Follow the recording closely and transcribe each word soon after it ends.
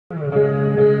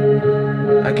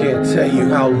I can't tell you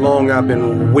how long I've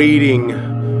been waiting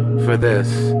for this.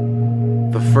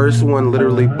 The first one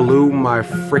literally blew my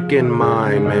freaking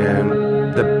mind,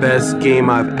 man. The best game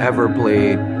I've ever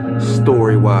played,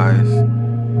 story-wise.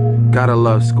 Gotta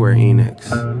love Square Enix.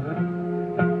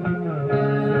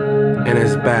 And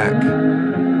it's back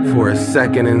for a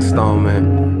second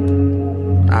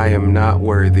installment. I am not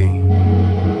worthy.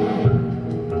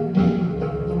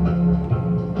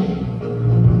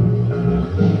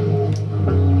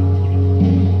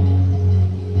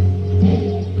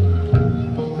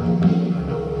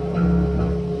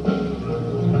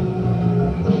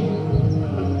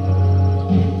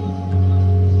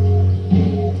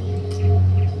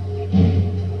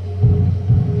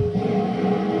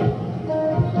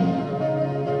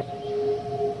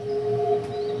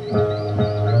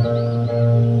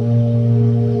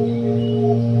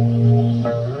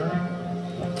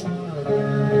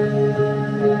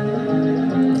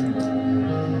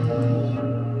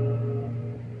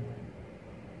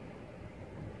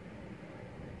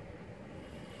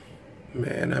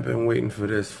 Man, I've been waiting for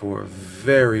this for a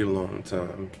very long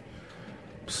time.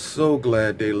 I'm so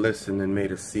glad they listened and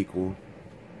made a sequel.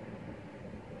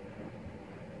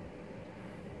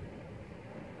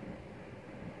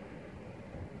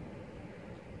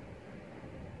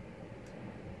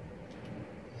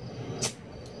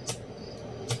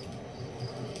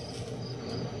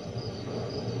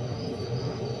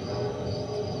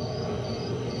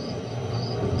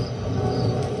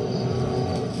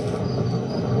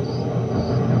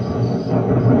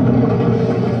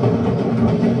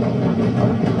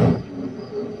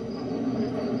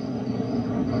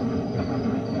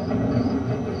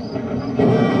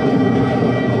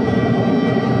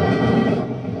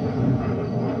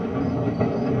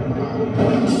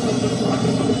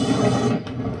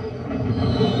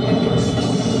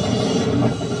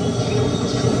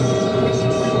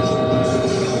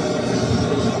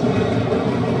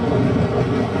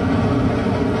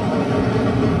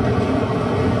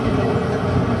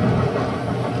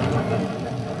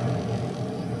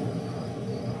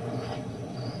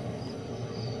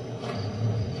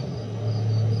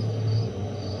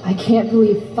 I can't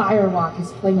believe Firewalk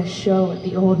is playing a show at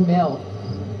the old mill.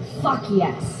 Fuck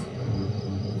yes.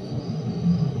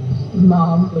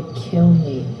 Mom would kill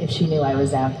me if she knew I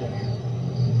was out here.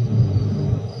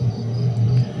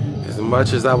 As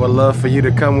much as I would love for you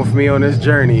to come with me on this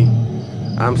journey,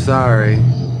 I'm sorry.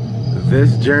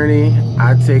 This journey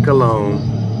I take alone.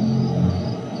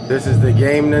 This is the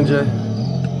Game Ninja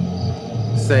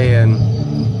saying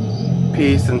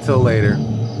peace until later.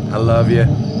 I love you.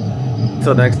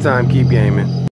 Till next time, keep gaming.